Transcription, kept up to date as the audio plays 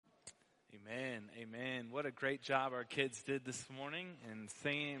Amen. Amen. What a great job our kids did this morning in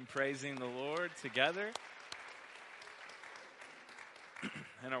singing and praising the Lord together.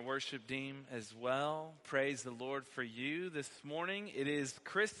 And our worship team as well. Praise the Lord for you this morning. It is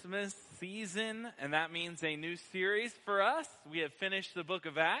Christmas season, and that means a new series for us. We have finished the book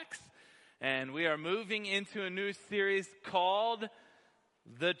of Acts, and we are moving into a new series called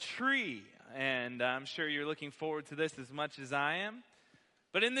The Tree. And I'm sure you're looking forward to this as much as I am.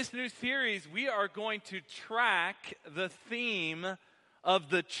 But in this new series, we are going to track the theme of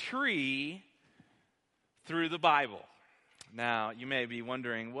the tree through the Bible. Now, you may be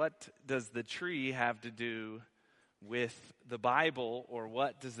wondering, what does the tree have to do with the Bible, or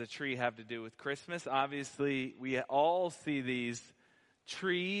what does the tree have to do with Christmas? Obviously, we all see these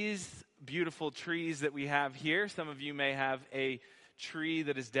trees, beautiful trees that we have here. Some of you may have a tree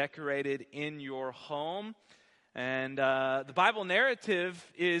that is decorated in your home. And the Bible narrative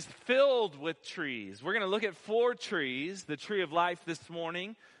is filled with trees. We're going to look at 4 trees. The tree of life this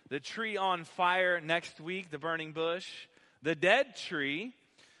morning, the tree on fire next week, the burning bush, the dead tree,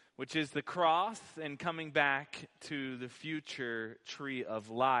 which is the cross, and coming back to the future tree of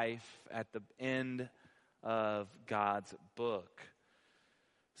life at the end of God's book.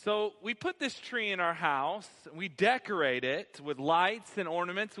 So we put this tree in our house. We decorate it with lights and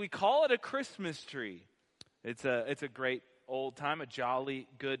ornaments. We call it a Christmas tree. It's a great old time, a jolly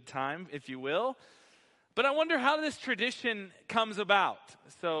good time, if you will. But I wonder how this tradition comes about.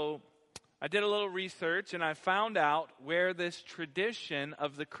 So I did a little research, and I found out where this tradition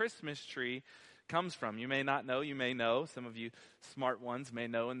of the Christmas tree comes from. You may not know, you may know. Some of you smart ones may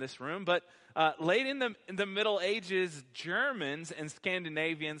know in this room. But late in the Middle Ages, Germans and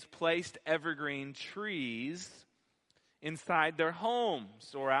Scandinavians placed evergreen trees inside their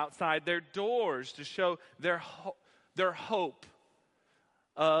homes or outside their doors to show their hope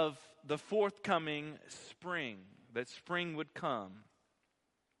of the forthcoming spring, that spring would come.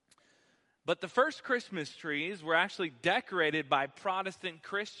 But the first Christmas trees were actually decorated by Protestant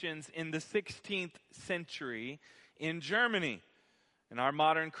Christians in the 16th century in Germany. And our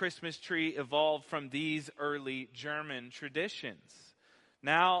modern Christmas tree evolved from these early German traditions.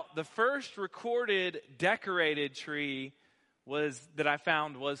 Now, the first recorded decorated tree that I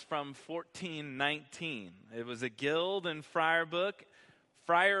found was from 1419. It was a Guild and Freiburg,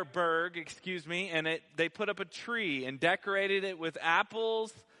 and they put up a tree and decorated it with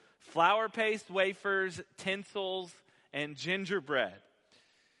apples, flour paste wafers, tinsels, and gingerbread.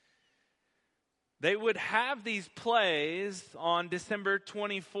 They would have these plays on December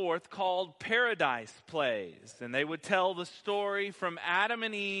 24th called Paradise Plays. And they would tell the story from Adam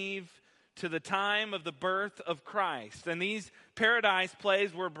and Eve to the time of the birth of Christ. And these Paradise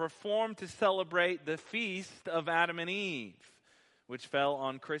Plays were performed to celebrate the feast of Adam and Eve, which fell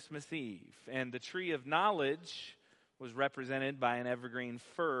on Christmas Eve. And the tree of knowledge was represented by an evergreen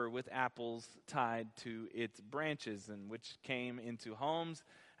fir with apples tied to its branches, and which came into homes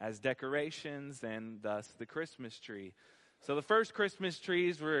as decorations, and thus the Christmas tree. So the first Christmas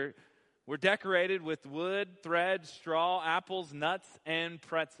trees were decorated with wood, thread, straw, apples, nuts, and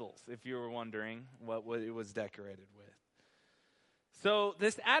pretzels, if you were wondering what it was decorated with. So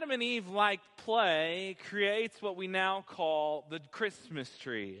this Adam and Eve-like play creates what we now call the Christmas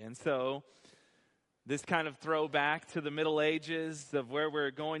tree. And so this kind of throwback to the Middle Ages of where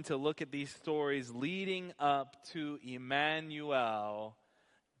we're going to look at these stories leading up to Emmanuel,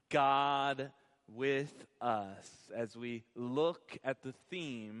 God with us, as we look at the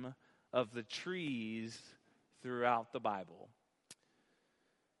theme of the trees throughout the Bible.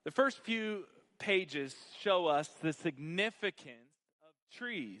 The first few pages show us the significance of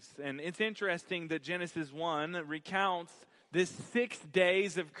trees. And it's interesting that Genesis 1 recounts this 6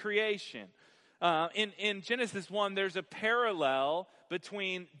 days of creation. In Genesis 1, there's a parallel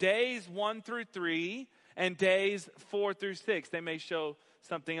between days 1 through 3 and days 4 through 6. They may show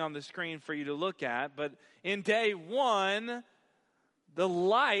something on the screen for you to look at. But in day 1, the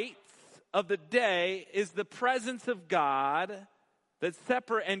light of the day is the presence of God,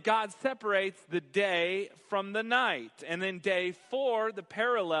 and God separates the day from the night. And then day 4, the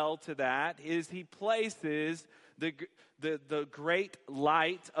parallel to that is he places the great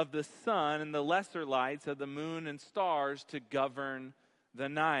light of the sun and the lesser lights of the moon and stars to govern the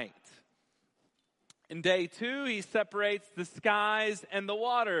night. In day 2, he separates the skies and the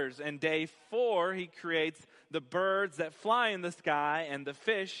waters. And day 4, he creates the birds that fly in the sky and the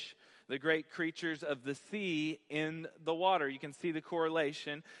fish, the great creatures of the sea in the water. You can see the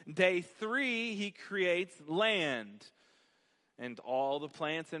correlation. Day 3, he creates land and all the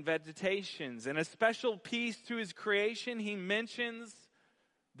plants and vegetations. And a special piece to his creation, he mentions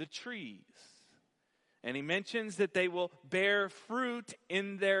the trees. And he mentions that they will bear fruit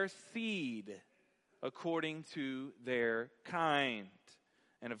in their seed according to their kind.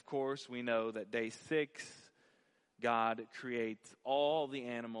 And of course, we know that day 6, God creates all the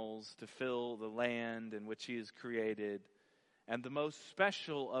animals to fill the land in which he has created. And the most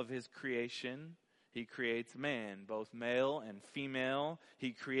special of his creation, he creates man, both male and female.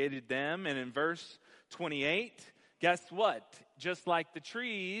 He created them. And in verse 28, guess what? Just like the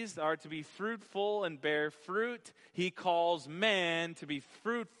trees are to be fruitful and bear fruit, he calls man to be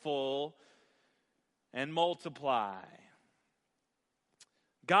fruitful and multiply.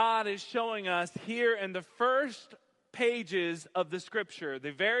 God is showing us here in the first pages of the Scripture,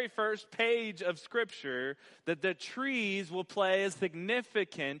 the very first page of Scripture, that the trees will play a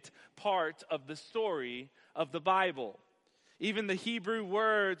significant part of the story of the Bible. Even the Hebrew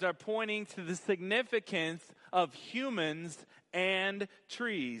words are pointing to the significance of humans and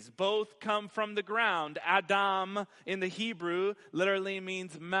trees. Both come from the ground. Adam in the Hebrew literally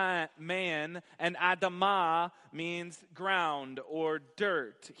means man, and Adamah means ground or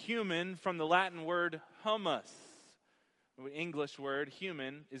dirt. Human from the Latin word humus. The English word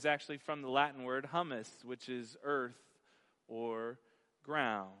human is actually from the Latin word humus, which is earth or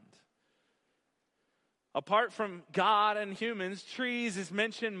ground. Apart from God and humans, trees is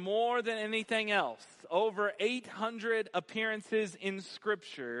mentioned more than anything else. Over 800 appearances in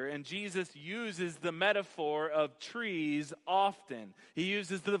Scripture, and Jesus uses the metaphor of trees often. He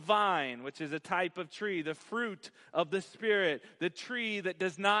uses the vine, which is a type of tree, the fruit of the Spirit, the tree that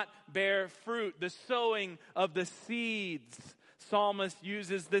does not bear fruit, the sowing of the seeds. Psalmist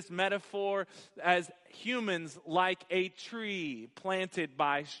uses this metaphor as humans like a tree planted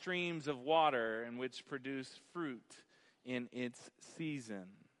by streams of water and which produce fruit in its season.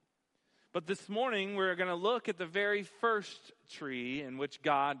 But this morning we're going to look at the very first tree in which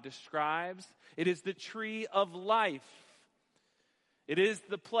God describes. It is the tree of life. It is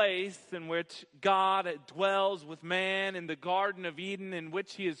the place in which God dwells with man in the Garden of Eden, in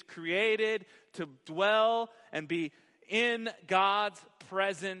which he is created to dwell and be in God's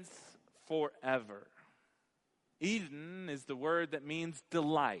presence forever. Eden is the word that means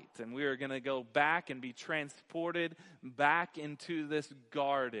delight, and we are going to go back and be transported back into this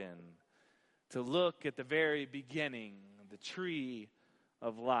garden to look at the very beginning of the tree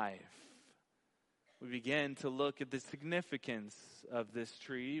of life. We begin to look at the significance of this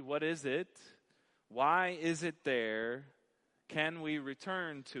tree. What is it? Why is it there? Can we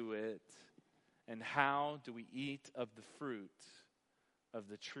return to it? And how do we eat of the fruit of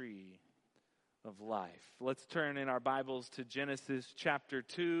the tree of life? Let's turn in our Bibles to Genesis chapter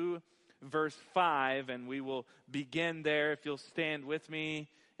 2, verse 5, and we will begin there. If you'll stand with me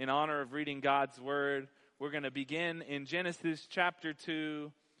in honor of reading God's word, we're going to begin in Genesis chapter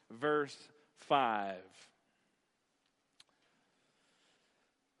 2, verse 5.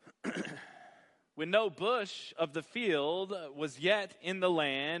 When no bush of the field was yet in the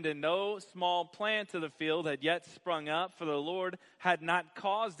land, and no small plant of the field had yet sprung up, for the Lord had not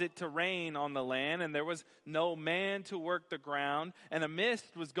caused it to rain on the land, and there was no man to work the ground, and a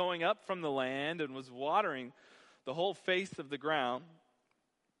mist was going up from the land and was watering the whole face of the ground.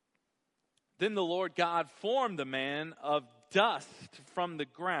 Then the Lord God formed the man of dust from the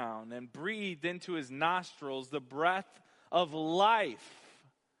ground and breathed into his nostrils the breath of life.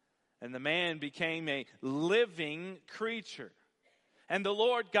 And the man became a living creature. And the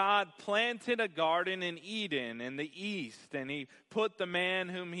Lord God planted a garden in Eden in the east, and he put the man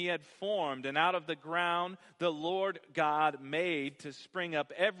whom he had formed. And out of the ground the Lord God made to spring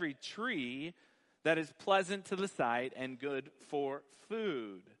up every tree that is pleasant to the sight and good for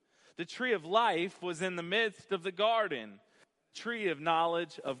food. The tree of life was in the midst of the garden, tree of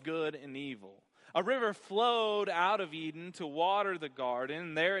knowledge of good and evil. A river flowed out of Eden to water the garden,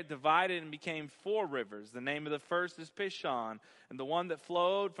 and there it divided and became 4 rivers. The name of the first is Pishon, and the one that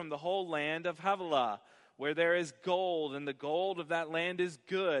flowed from the whole land of Havilah, where there is gold, and the gold of that land is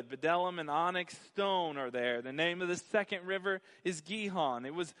good. Bdellium and onyx stone are there. The name of the second river is Gihon.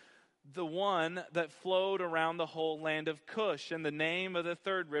 It was the one that flowed around the whole land of Cush. And the name of the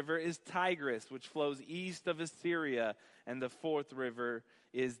third river is Tigris, which flows east of Assyria. And the fourth river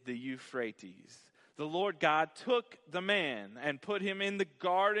is the Euphrates. The Lord God took the man and put him in the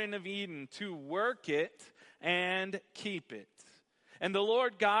Garden of Eden to work it and keep it. And the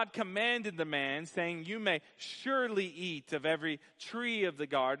Lord God commanded the man, saying, "You may surely eat of every tree of the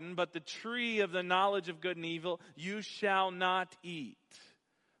garden, but the tree of the knowledge of good and evil you shall not eat.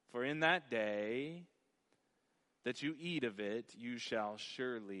 For in that day that you eat of it, you shall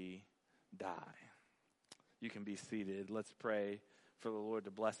surely die." You can be seated. Let's pray for the Lord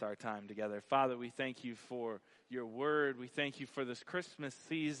to bless our time together. Father, we thank you for your word. We thank you for this Christmas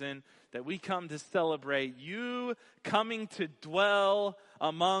season that we come to celebrate you coming to dwell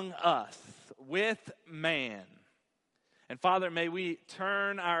among us with man. And Father, may we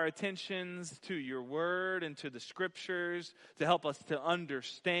turn our attentions to your word and to the scriptures to help us to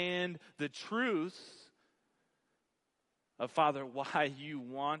understand the truths of, Father, why you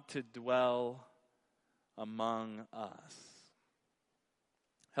want to dwell among us.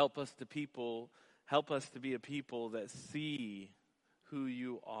 Help us to be a people that see who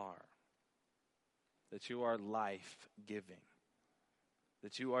you are. That you are life-giving.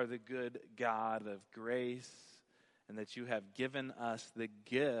 That you are the good God of grace. And that you have given us the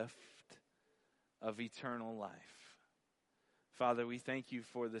gift of eternal life. Father, we thank you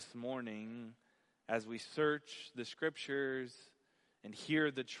for this morning as we search the scriptures and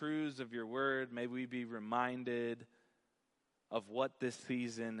hear the truths of your word. May we be reminded of what this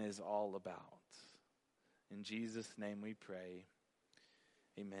season is all about. In Jesus' name we pray.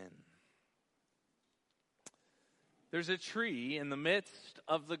 Amen. There's a tree in the midst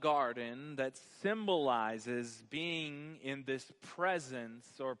of the garden that symbolizes being in this presence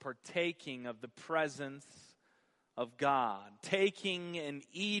or partaking of the presence of God. Taking and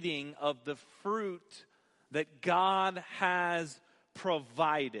eating of the fruit that God has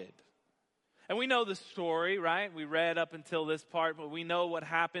provided. And we know the story, right? We read up until this part, but we know what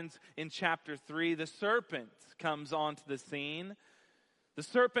happens in chapter 3. The serpent comes onto the scene. The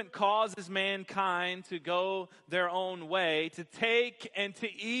serpent causes mankind to go their own way, to take and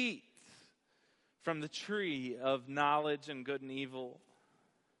to eat from the tree of knowledge and good and evil,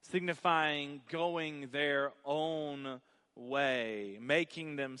 signifying going their own way,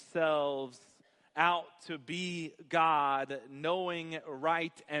 making themselves out to be God, knowing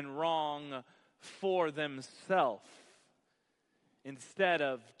right and wrong for themselves, instead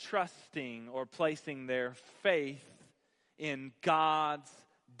of trusting or placing their faith in God's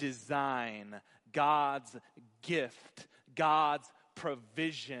design, God's gift, God's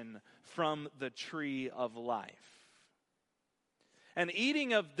provision from the tree of life. And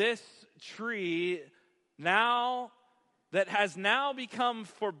eating of this tree now that has now become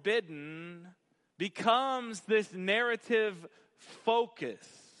forbidden becomes this narrative focus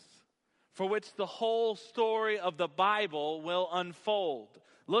for which the whole story of the Bible will unfold.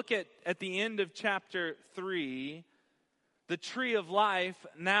 Look at the end of chapter 3. The tree of life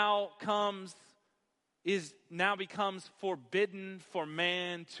now becomes forbidden for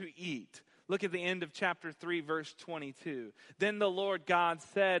man to eat. Look at the end of chapter 3, verse 22. Then the Lord God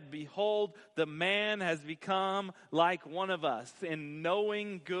said, "Behold, the man has become like one of us in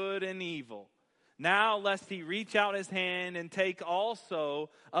knowing good and evil. Now lest he reach out his hand and take also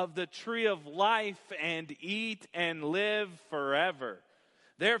of the tree of life and eat and live forever.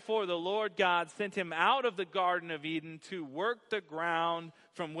 Therefore the Lord God sent him out of the Garden of Eden to work the ground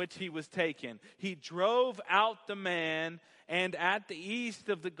from which he was taken. He drove out the man, and at the east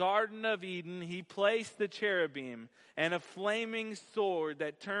of the Garden of Eden he placed the cherubim and a flaming sword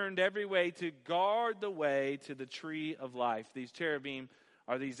that turned every way to guard the way to the tree of life." These cherubim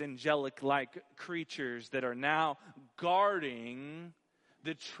are these angelic-like creatures that are now guarding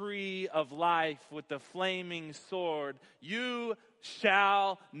the tree of life with the flaming sword. You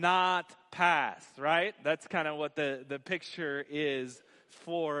shall not pass, right? That's kind of what the picture is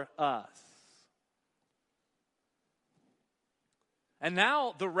for us. And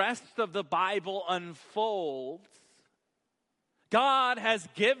now the rest of the Bible unfolds. God has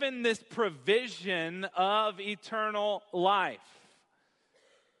given this provision of eternal life.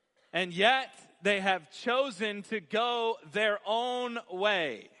 And yet they have chosen to go their own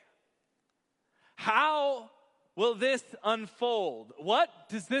way. How will this unfold? What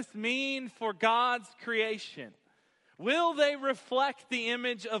does this mean for God's creation? Will they reflect the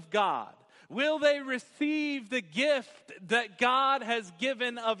image of God? Will they receive the gift that God has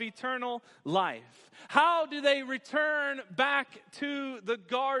given of eternal life? How do they return back to the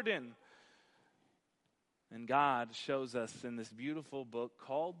garden? And God shows us in this beautiful book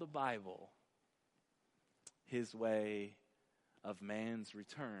called the Bible his way of man's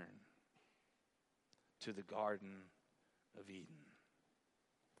return to the Garden of Eden.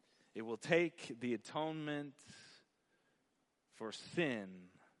 It will take the atonement for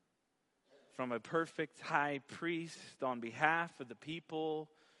sin from a perfect high priest on behalf of the people,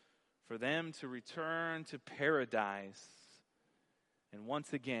 for them to return to paradise and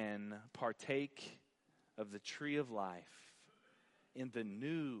once again partake of the tree of life in the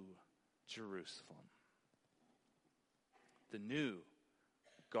new Jerusalem, the new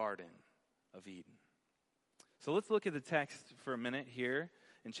Garden of Eden. So let's look at the text for a minute here.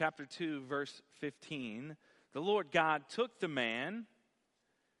 In chapter 2, verse 15, the Lord God took the man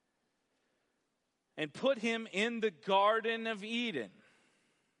and put him in the Garden of Eden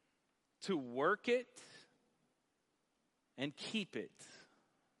to work it and keep it.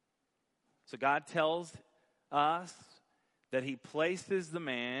 So God tells us that he places the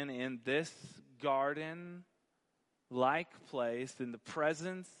man in this garden-like place in the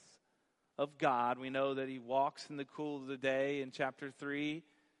presence of God. We know that he walks in the cool of the day in chapter 3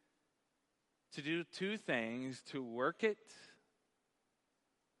 to do two things: to work it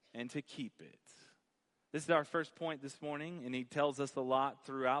and to keep it. This is our first point this morning, and he tells us a lot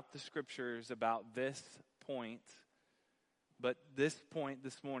throughout the scriptures about this point. But this point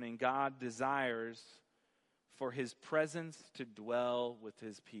this morning, God desires for his presence to dwell with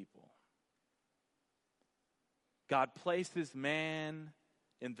his people. God places man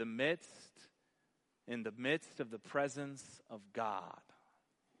in the midst of the presence of God.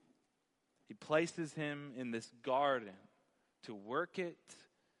 He places him in this garden to work it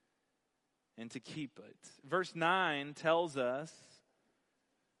and to keep it. Verse 9 tells us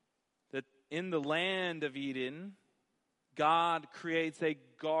that in the land of Eden, God creates a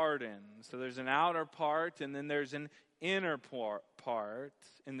garden. So there's an outer part and then there's an inner part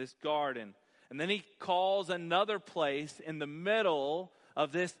in this garden. And then he calls another place in the middle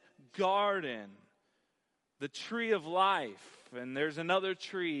of this garden the tree of life. And there's another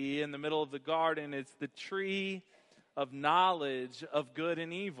tree in the middle of the garden. It's the tree of knowledge of good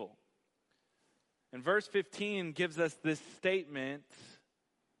and evil. And verse 15 gives us this statement: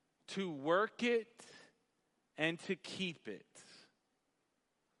 to work it and to keep it.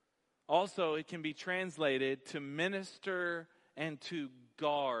 Also, it can be translated to minister and to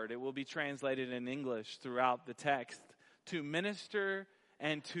guard. It will be translated in English throughout the text: to minister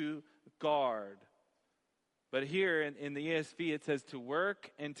and to guard. But here in the ESV it says to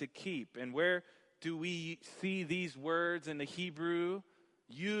work and to keep. And where do we see these words in the Hebrew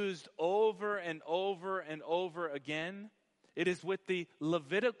used over and over and over again? It is with the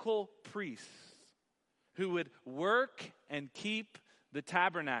Levitical priests who would work and keep the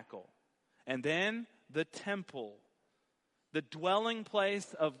tabernacle and then the temple, the dwelling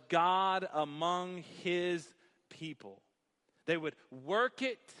place of God among his people. They would work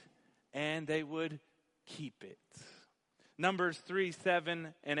it and they would keep it. Numbers 3,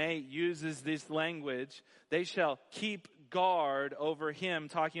 7, and 8 uses this language. They shall keep guard over him,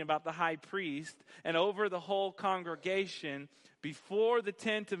 talking about the high priest, and over the whole congregation before the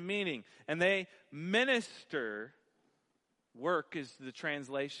tent of meeting. And they minister. Work is the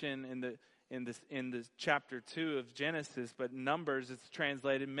translation in this chapter 2 of Genesis, but Numbers it's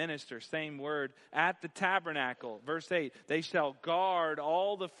translated minister, same word, at the tabernacle. Verse 8, they shall guard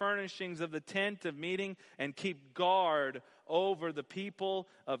all the furnishings of the tent of meeting and keep guard over the people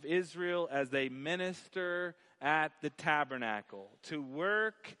of Israel as they minister at the tabernacle. To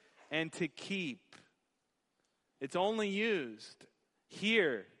work and to keep. It's only used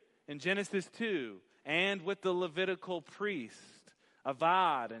here in Genesis 2 and with the Levitical priest.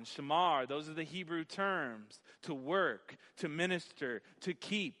 Avad and Shamar, those are the Hebrew terms. To work, to minister, to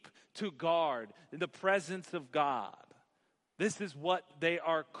keep, to guard in the presence of God. This is what they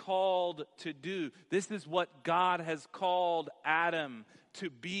are called to do. This is what God has called Adam to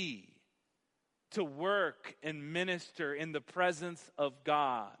be. To work and minister in the presence of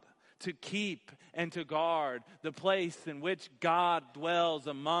God. To keep and to guard the place in which God dwells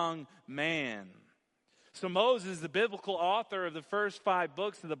among man. So Moses, the biblical author of the first 5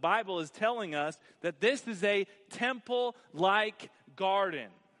 books of the Bible, is telling us that this is a temple-like garden.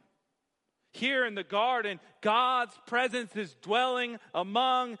 Here in the garden, God's presence is dwelling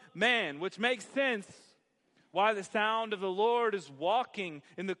among man, which makes sense why the sound of the Lord is walking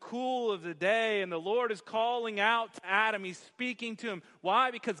in the cool of the day, and the Lord is calling out to Adam. He's speaking to him. Why?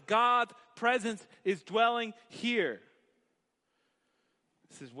 Because God's presence is dwelling here.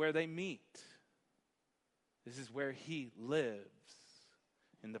 This is where they meet. This is where he lives,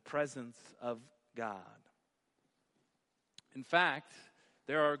 in the presence of God. In fact,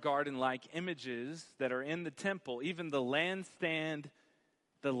 there are garden-like images that are in the temple. Even the lampstand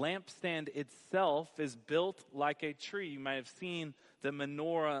itself is built like a tree. You might have seen the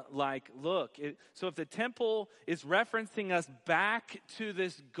menorah-like look. So if the temple is referencing us back to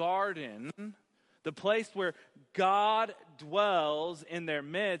this garden, the place where God dwells in their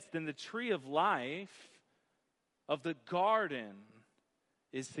midst, then the tree of life of the garden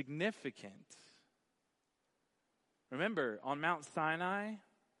is significant. Remember, on Mount Sinai,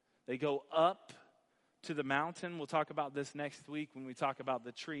 they go up to the mountain. We'll talk about this next week when we talk about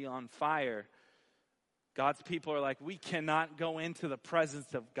the tree on fire. God's people are like, we cannot go into the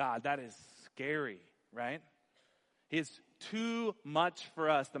presence of God. That is scary, right? It's too much for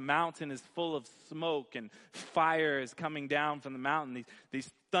us. The mountain is full of smoke and fire is coming down from the mountain.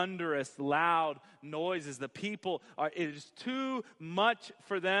 These thunderous, loud noises. The people it is too much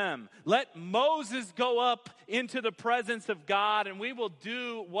for them. Let Moses go up into the presence of God and we will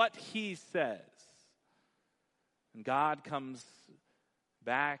do what he says. And God comes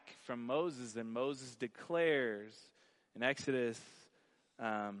back from Moses and Moses declares in Exodus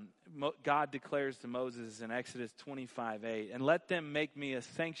God declares to Moses in Exodus 25:8, and let them make me a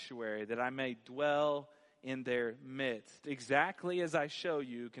sanctuary that I may dwell in their midst, exactly as I show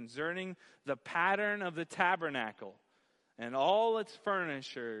you concerning the pattern of the tabernacle and all its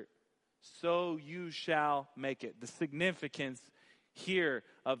furniture, so you shall make it. The significance here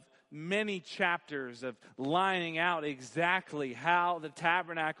of many chapters of lining out exactly how the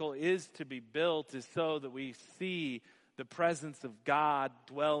tabernacle is to be built is so that we see the presence of God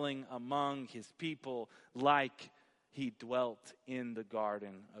dwelling among his people like he dwelt in the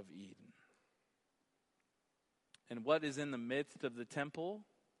Garden of Eden. And what is in the midst of the temple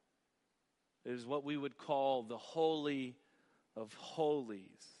is what we would call the Holy of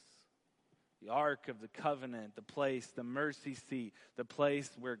Holies. The Ark of the Covenant, the place, the mercy seat, the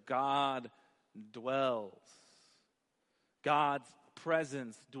place where God dwells. God's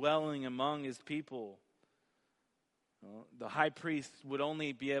presence dwelling among his people. The high priest would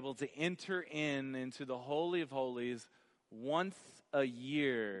only be able to enter into the Holy of Holies once a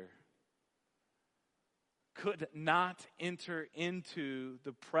year. Could not enter into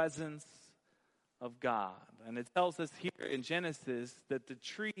the presence of God. And it tells us here in Genesis that the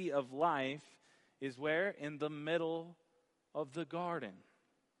tree of life is where? In the middle of the garden.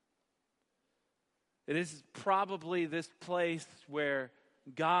 It is probably this place where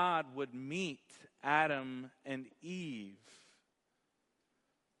God would meet Adam and Eve.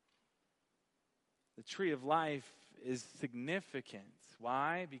 The tree of life is significant.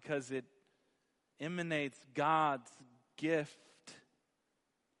 Why? Because it emanates God's gift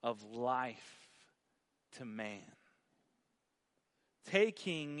of life to man.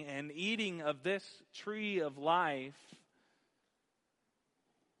 Taking and eating of this tree of life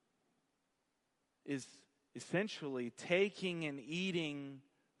is essentially taking and eating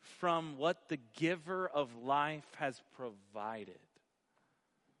from what the giver of life has provided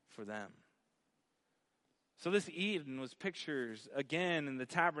for them. So this Eden was pictures again in the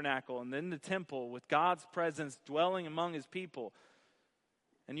tabernacle and then the temple with God's presence dwelling among his people.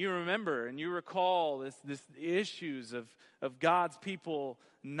 And you remember and you recall this issues of God's people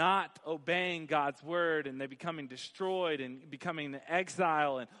not obeying God's word and they becoming destroyed and becoming in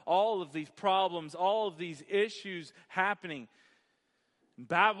exile and all of these problems, all of these issues happening.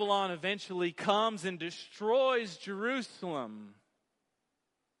 Babylon eventually comes and destroys Jerusalem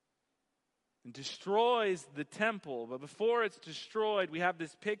and destroys the temple. But before it's destroyed, we have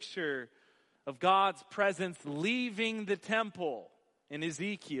this picture of God's presence leaving the temple in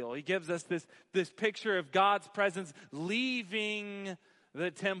Ezekiel. He gives us this picture of God's presence leaving the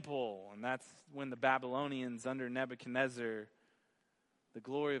temple. And that's when the Babylonians under Nebuchadnezzar, the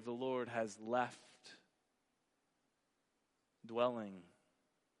glory of the Lord has left dwelling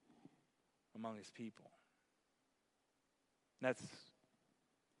among his people.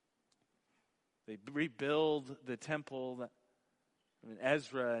 They rebuild the temple.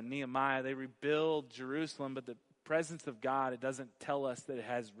 Ezra and Nehemiah, they rebuild Jerusalem, but the presence of God, it doesn't tell us that it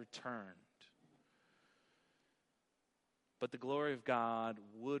has returned. But the glory of God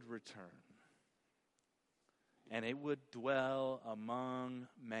would return. And it would dwell among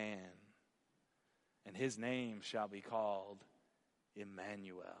man. And his name shall be called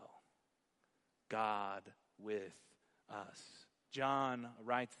Emmanuel. God with us. John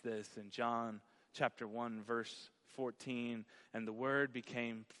writes this in John chapter 1 verse 14. And the Word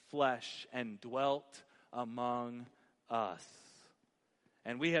became flesh and dwelt among us.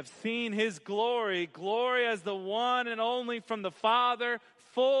 And we have seen his glory, glory as the one and only from the Father,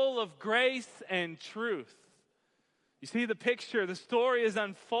 full of grace and truth. You see the picture, the story is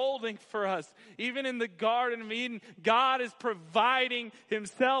unfolding for us. Even in the Garden of Eden, God is providing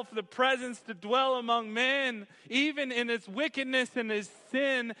himself the presence to dwell among men, even in his wickedness and his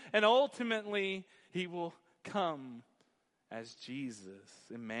sin, and ultimately he will come as Jesus,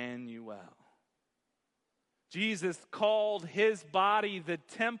 Emmanuel. Jesus called his body the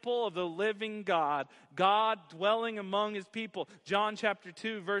temple of the living God, God dwelling among his people. John chapter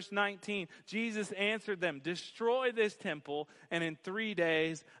 2, verse 19, Jesus answered them, destroy this temple, and in 3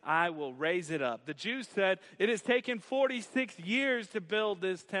 days I will raise it up. The Jews said, it has taken 46 years to build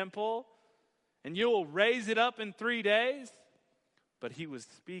this temple, and you will raise it up in 3 days. But he was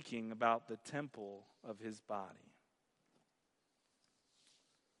speaking about the temple of his body.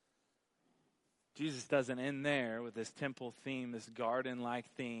 Jesus doesn't end there with this temple theme, this garden-like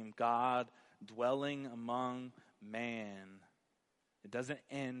theme, God dwelling among man. It doesn't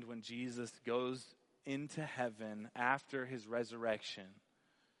end when Jesus goes into heaven after his resurrection.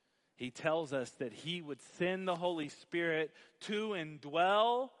 He tells us that he would send the Holy Spirit to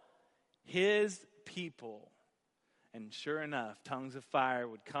indwell his people. And sure enough, tongues of fire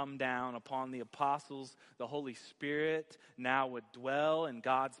would come down upon the apostles. The Holy Spirit now would dwell in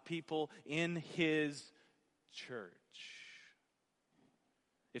God's people in his church.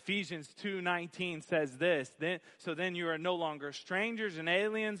 Ephesians 2:19 says this, then you are no longer strangers and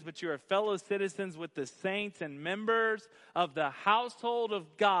aliens, but you are fellow citizens with the saints and members of the household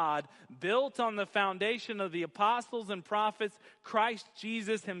of God, built on the foundation of the apostles and prophets, Christ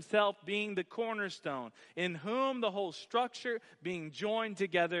Jesus himself being the cornerstone, in whom the whole structure being joined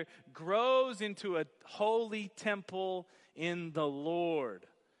together grows into a holy temple in the Lord.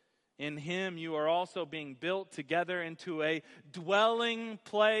 In him you are also being built together into a dwelling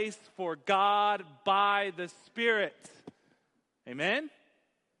place for God by the Spirit. Amen?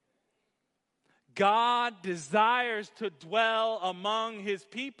 God desires to dwell among his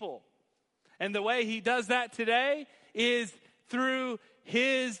people. And the way he does that today is through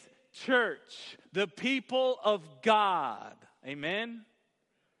his church, the people of God. Amen?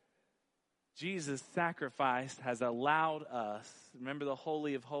 Jesus' sacrifice has allowed us, remember the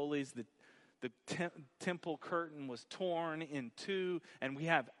Holy of Holies, the temple curtain was torn in two, and we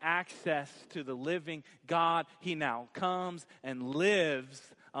have access to the living God. He now comes and lives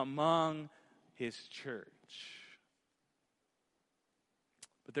among his church.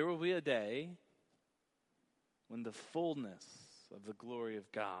 But there will be a day when the fullness of the glory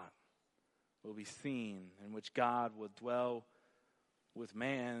of God will be seen, in which God will dwell with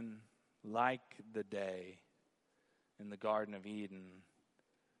man like the day in the Garden of Eden,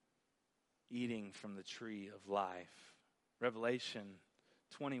 eating from the tree of life. Revelation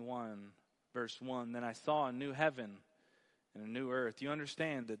 21, verse 1, then I saw a new heaven and a new earth. You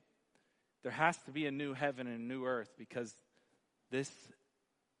understand that there has to be a new heaven and a new earth because this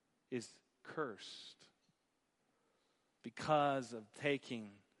is cursed because of taking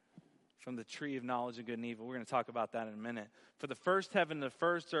from the tree of knowledge of good and evil. We're going to talk about that in a minute. For the first heaven and the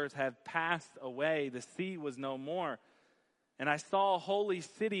first earth have passed away. The sea was no more. And I saw a holy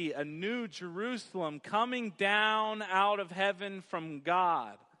city, a new Jerusalem, coming down out of heaven from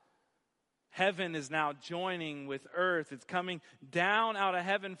God. Heaven is now joining with earth. It's coming down out of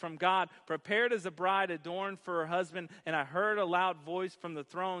heaven from God, prepared as a bride adorned for her husband. And I heard a loud voice from the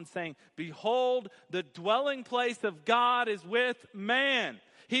throne saying, behold, the dwelling place of God is with man.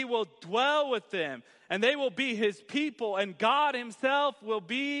 He will dwell with them, and they will be his people, and God himself will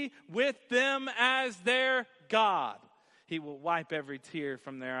be with them as their God. He will wipe every tear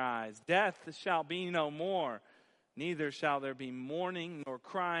from their eyes. Death shall be no more. Neither shall there be mourning, nor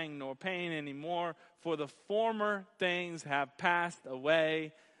crying, nor pain anymore, for the former things have passed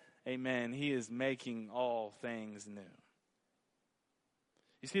away. Amen. He is making all things new.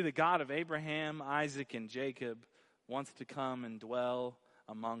 You see, the God of Abraham, Isaac, and Jacob wants to come and dwell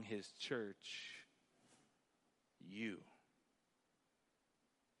among his church, you.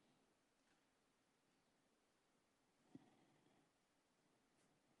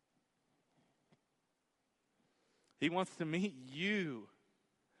 He wants to meet you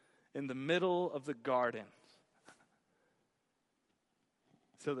in the middle of the garden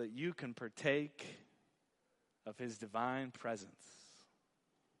so that you can partake of his divine presence.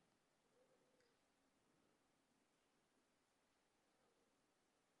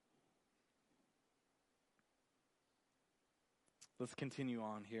 Let's continue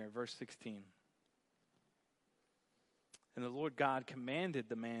on here. Verse 16. And the Lord God commanded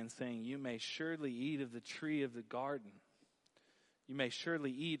the man, saying, you may surely eat of the tree of the garden. You may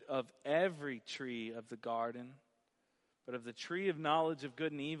surely eat of every tree of the garden. But of the tree of knowledge of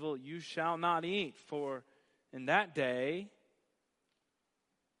good and evil you shall not eat. For in that day,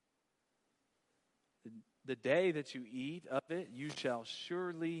 the day that you eat of it, you shall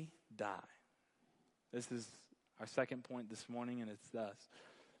surely die. This is our second point this morning, and it's thus.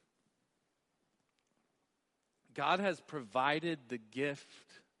 God has provided the gift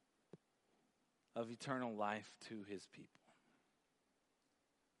of eternal life to his people.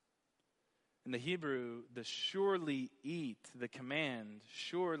 In the Hebrew, the surely eat, the command,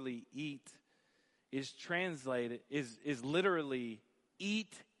 surely eat, is translated, is literally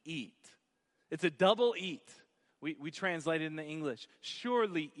eat, eat. It's a double eat. We translate it in the English,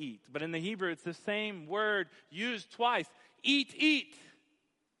 surely eat. But in the Hebrew, it's the same word used twice. Eat, eat.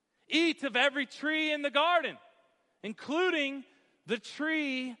 Eat of every tree in the garden, including the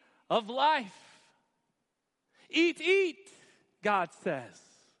tree of life. Eat, eat, God says.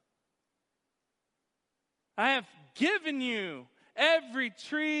 I have given you every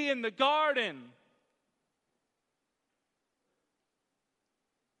tree in the garden.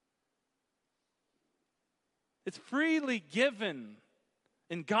 It's freely given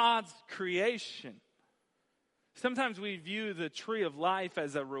in God's creation. Sometimes we view the tree of life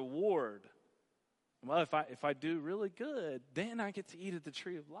as a reward. Well, if I do really good, then I get to eat at the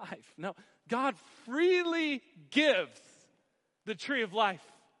tree of life. No, God freely gives the tree of life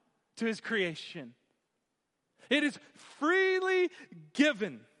to his creation. It is freely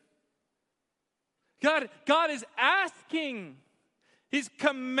given. God is asking, he's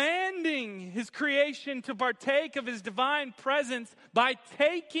commanding his creation to partake of his divine presence by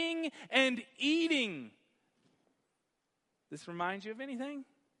taking and eating. This reminds you of anything?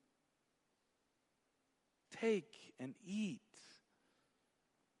 Take and eat.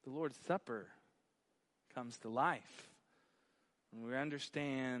 The Lord's Supper comes to life. And we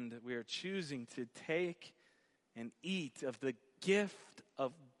understand that we are choosing to take and eat of the gift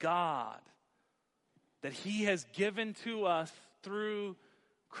of God that he has given to us through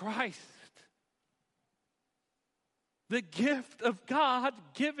Christ. The gift of God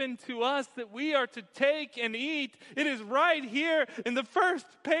given to us that we are to take and eat. It is right here in the first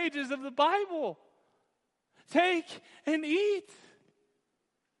pages of the Bible. Take and eat.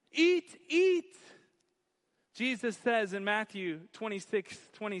 Eat, eat. Jesus says in Matthew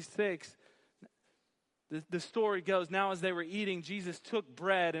 26:26, the story goes, now as they were eating, Jesus took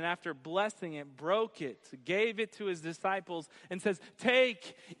bread and after blessing it, broke it, gave it to his disciples and says,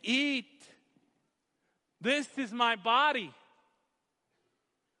 take, eat. This is my body.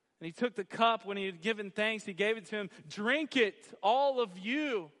 And he took the cup when he had given thanks. He gave it to him. Drink it, all of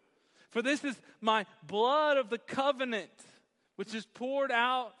you. For this is my blood of the covenant, which is poured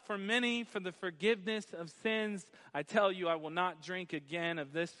out for many for the forgiveness of sins. I tell you, I will not drink again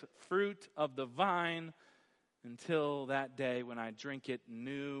of this fruit of the vine until that day when I drink it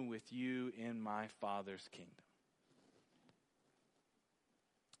new with you in my Father's kingdom.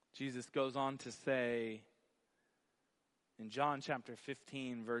 Jesus goes on to say in John chapter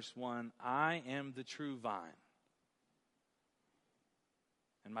 15, verse 1, I am the true vine,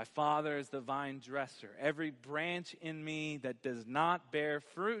 and my Father is the vine dresser. Every branch in me that does not bear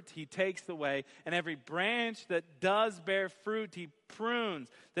fruit, he takes away. And every branch that does bear fruit, he prunes,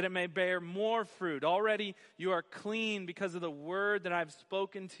 that it may bear more fruit. Already you are clean because of the word that I've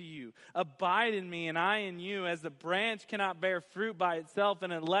spoken to you. Abide in me and I in you, as the branch cannot bear fruit by itself,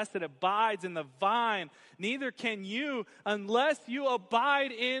 and unless it abides in the vine, neither can you unless you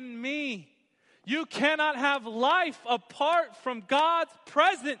abide in me. You cannot have life apart from God's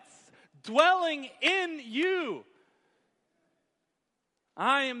presence dwelling in you.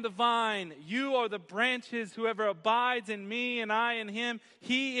 I am the vine, you are the branches. Whoever abides in me and I in him,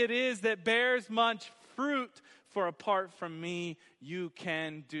 he it is that bears much fruit. For apart from me, you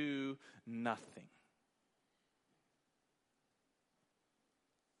can do nothing.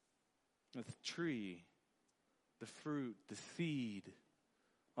 The tree, the fruit, the seed,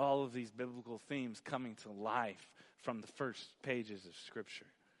 all of these biblical themes coming to life from the first pages of Scripture.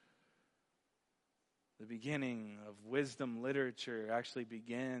 The beginning of wisdom literature actually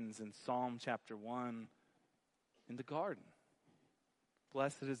begins in Psalm chapter 1 in the garden.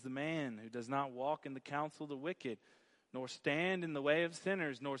 Blessed is the man who does not walk in the counsel of the wicked, nor stand in the way of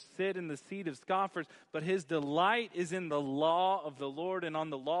sinners, nor sit in the seat of scoffers, but his delight is in the law of the Lord, and on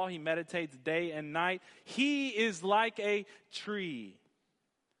the law he meditates day and night. He is like a tree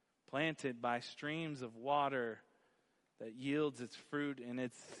planted by streams of water that yields its fruit in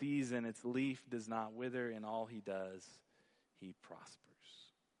its season. Its leaf does not wither. In all he does, he prospers.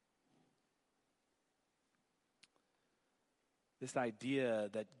 This idea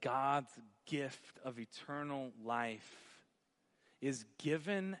that God's gift of eternal life is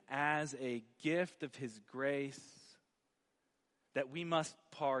given as a gift of his grace, that we must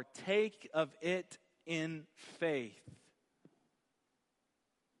partake of it in faith.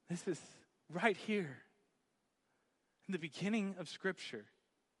 This is right here in the beginning of Scripture.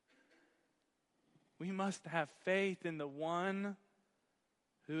 We must have faith in the one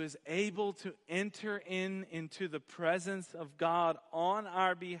who is able to enter into the presence of God on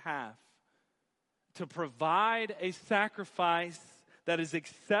our behalf to provide a sacrifice that is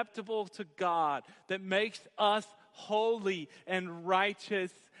acceptable to God, that makes us holy and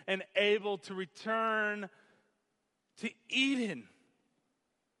righteous and able to return to Eden.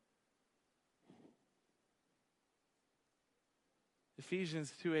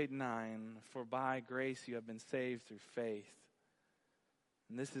 Ephesians 2:8-9, for by grace you have been saved through faith.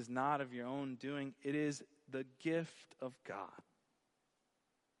 And this is not of your own doing, it is the gift of God,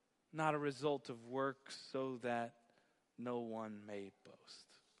 not a result of works, so that no one may boast.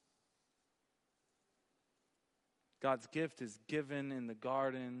 God's gift is given in the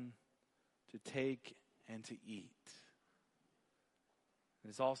garden to take and to eat. It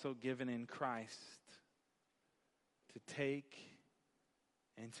is also given in Christ to take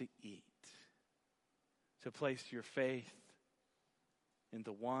and to eat. To place your faith in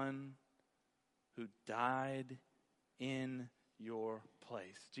the one who died in your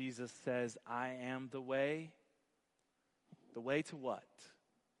place. Jesus says, I am the way. The way to what?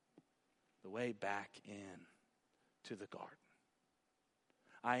 The way back in to the garden.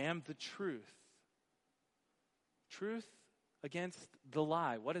 I am the truth. Truth against the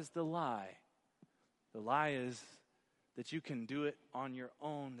lie. What is the lie? The lie is that you can do it on your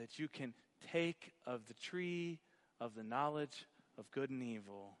own, that you can take of the tree of the knowledge of good and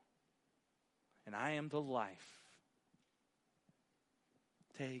evil. And I am the life.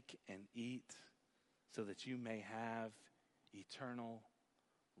 Take and eat so that you may have eternal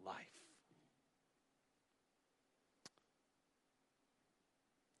life.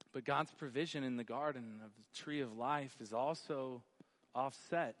 But God's provision in the garden of the tree of life is also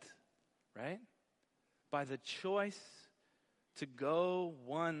offset, right? By the choice to go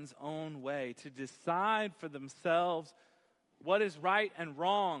one's own way, to decide for themselves what is right and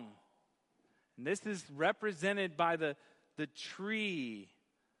wrong. And this is represented by the tree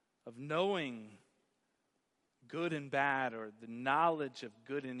of knowing good and bad, or the knowledge of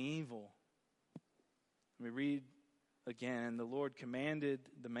good and evil. We read again, the Lord commanded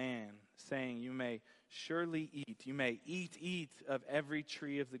the man, saying, you may surely eat. You may eat of every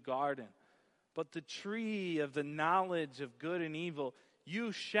tree of the garden. But the tree of the knowledge of good and evil,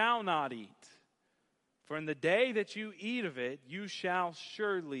 you shall not eat. For in the day that you eat of it, you shall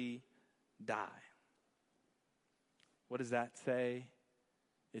surely die. What does that say?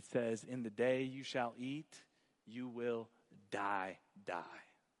 It says, in the day you shall eat, you will die.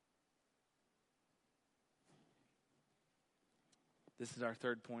 This is our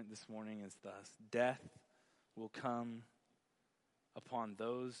third point this morning, is thus, death will come upon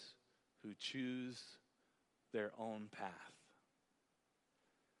those who choose their own path.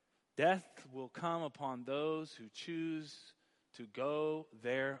 Death will come upon those who choose to go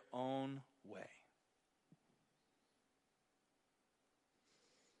their own way.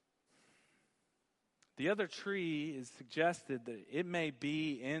 The other tree is suggested that it may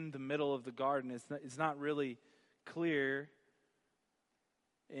be in the middle of the garden. It's not really clear.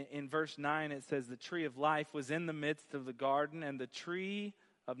 In verse 9 it says the tree of life was in the midst of the garden, and the tree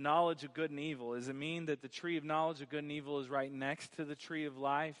of knowledge of good and evil. Does it mean that the tree of knowledge of good and evil is right next to the tree of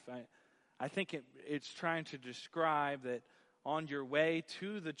life? I think it's trying to describe that on your way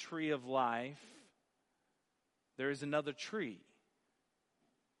to the tree of life, there is another tree.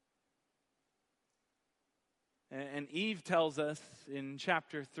 And Eve tells us in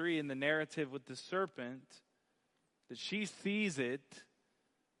chapter 3 in the narrative with the serpent that she sees it,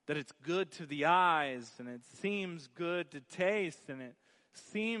 that it's good to the eyes, and it seems good to taste, and it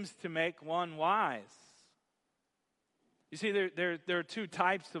seems to make one wise. You see, there are two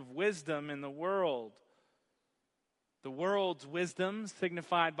types of wisdom in the world. The world's wisdom,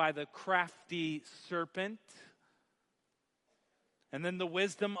 signified by the crafty serpent, and then the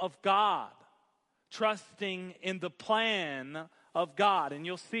wisdom of God, trusting in the plan of God. And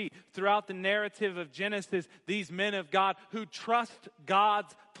you'll see throughout the narrative of Genesis, these men of God who trust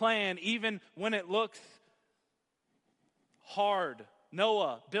God's plan even when it looks hard.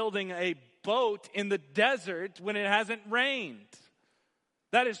 Noah building a boat in the desert when it hasn't rained.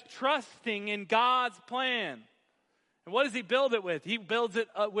 That is trusting in God's plan. And what does he build it with? He builds it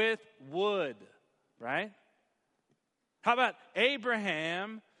with wood, right? How about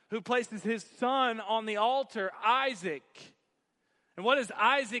Abraham, who places his son on the altar, Isaac? And what is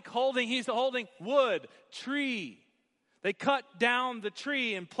Isaac holding? He's holding wood, tree. They cut down the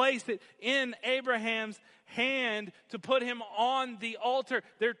tree and place it in Abraham's hand to put him on the altar.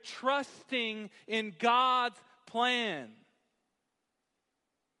 They're trusting in God's plan.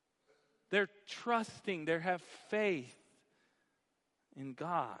 They're trusting, they have faith in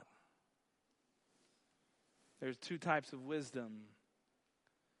God. There's two types of wisdom.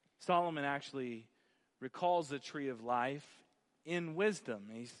 Solomon actually recalls the tree of life in wisdom.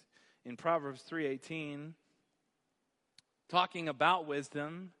 He's in Proverbs 3:18 talking about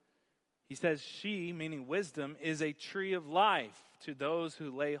wisdom. He says, she, meaning wisdom, is a tree of life to those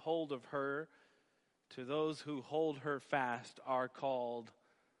who lay hold of her. To those who hold her fast are called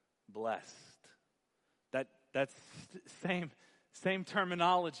blessed. That's same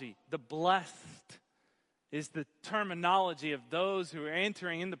terminology. The blessed is the terminology of those who are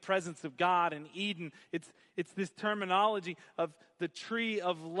entering in the presence of God in Eden. It's this terminology of the tree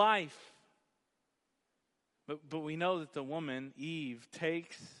of life. But we know that the woman, Eve,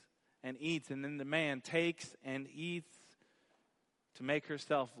 takes and eats, and then the man takes and eats to make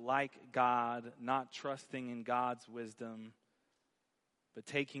herself like God, not trusting in God's wisdom, but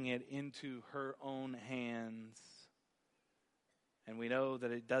taking it into her own hands. And we know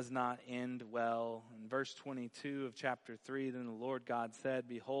that it does not end well. In verse 22 of chapter 3, then the Lord God said,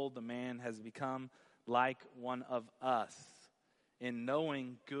 behold, the man has become like one of us in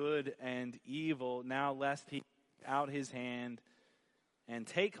knowing good and evil. Now lest he put out his hand and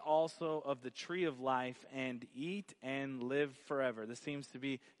take also of the tree of life and eat and live forever. This seems to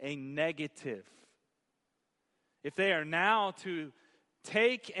be a negative. If they are now to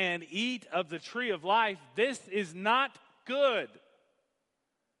take and eat of the tree of life, this is not good.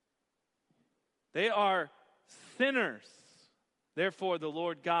 They are sinners. Therefore, the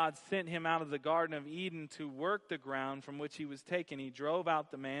Lord God sent him out of the Garden of Eden to work the ground from which he was taken. He drove out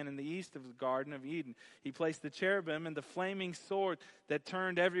the man in the east of the Garden of Eden. He placed the cherubim and the flaming sword that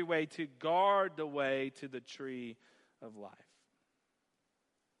turned every way to guard the way to the tree of life.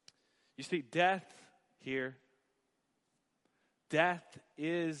 You see, death here, death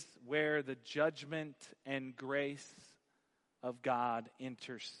is where the judgment and grace of God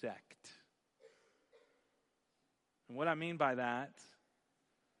intersect. And what I mean by that,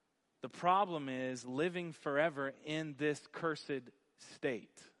 the problem is living forever in this cursed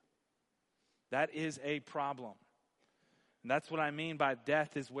state. That is a problem. And that's what I mean by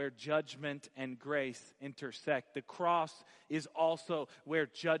death is where judgment and grace intersect. The cross is also where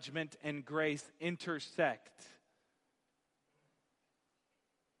judgment and grace intersect.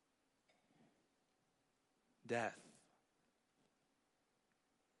 Death.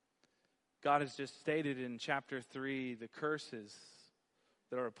 God has just stated in chapter 3 the curses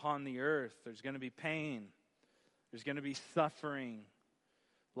that are upon the earth. There's going to be pain. There's going to be suffering.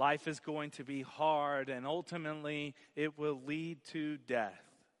 Life is going to be hard, and ultimately it will lead to death.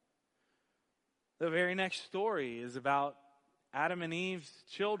 The very next story is about Adam and Eve's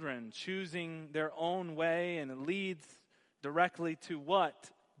children choosing their own way, and it leads directly to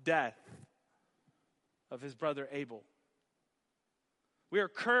what? Death of his brother Abel. We are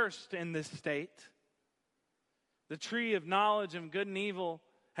cursed in this state. The tree of knowledge of good and evil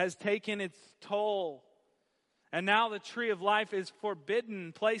has taken its toll. And now the tree of life is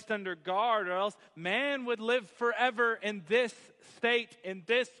forbidden, placed under guard, or else man would live forever in this state, in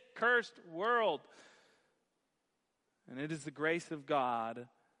this cursed world. And it is the grace of God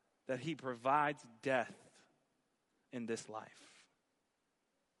that he provides death in this life.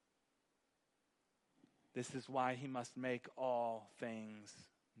 This is why he must make all things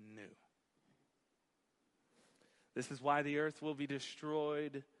new. This is why the earth will be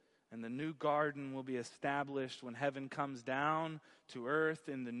destroyed and the new garden will be established when heaven comes down to earth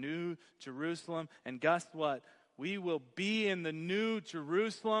in the new Jerusalem. And guess what? We will be in the new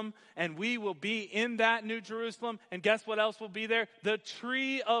Jerusalem, and we will be in that new Jerusalem. And guess what else will be there? The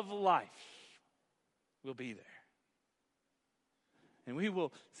tree of life will be there. And we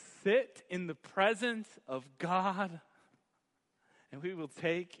will sit in the presence of God, and we will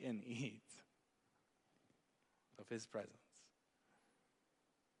take and eat of his presence.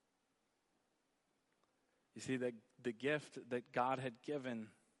 You see, that the gift that God had given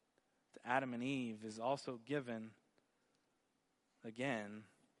to Adam and Eve is also given again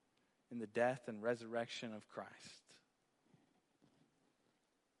in the death and resurrection of Christ.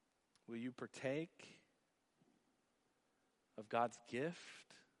 Will you partake of God's gift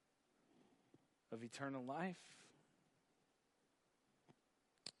of eternal life?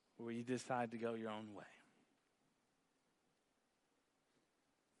 Or will you decide to go your own way?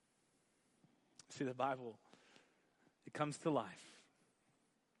 See, the Bible, it comes to life.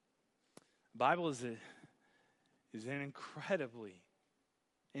 The Bible is an incredibly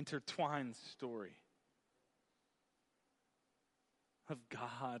intertwined story of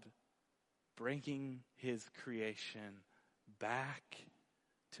God bringing his creation back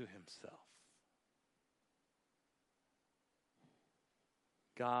to himself.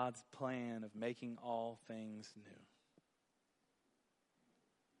 God's plan of making all things new.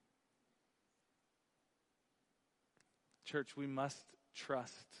 Church, we must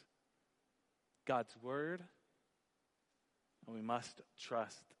trust God's word, and we must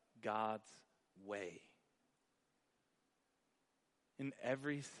trust God's way in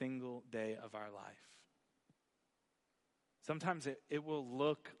every single day of our life. Sometimes it will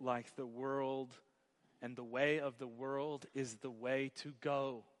look like the world and the way of the world is the way to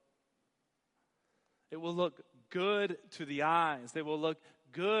go. It will look good to the eyes. It will look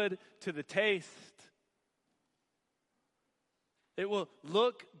good to the taste. It will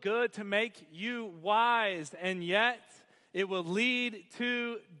look good to make you wise, and yet it will lead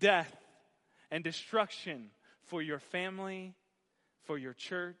to death and destruction for your family, for your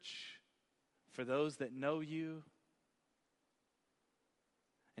church, for those that know you.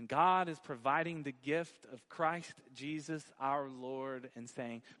 And God is providing the gift of Christ Jesus our Lord and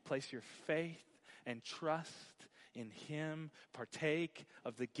saying, place your faith and trust in Him. Partake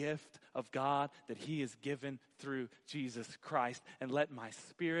of the gift of God that He has given through Jesus Christ. And let my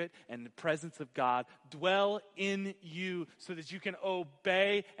Spirit and the presence of God dwell in you so that you can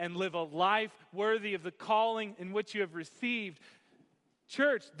obey and live a life worthy of the calling in which you have received.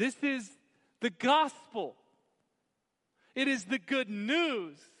 Church, this is the gospel. It is the good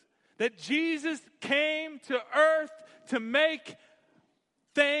news that Jesus came to earth to make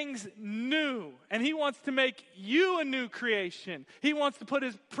things new. And He wants to make you a new creation. He wants to put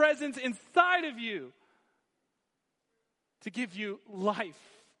His presence inside of you to give you life.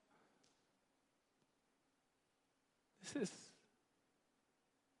 This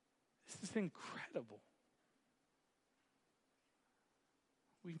is incredible.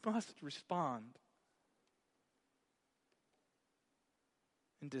 We must respond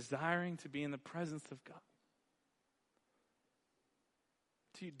in desiring to be in the presence of God.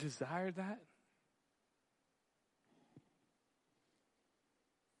 Do you desire that?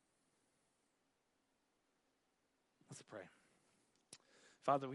 Let's pray. Father,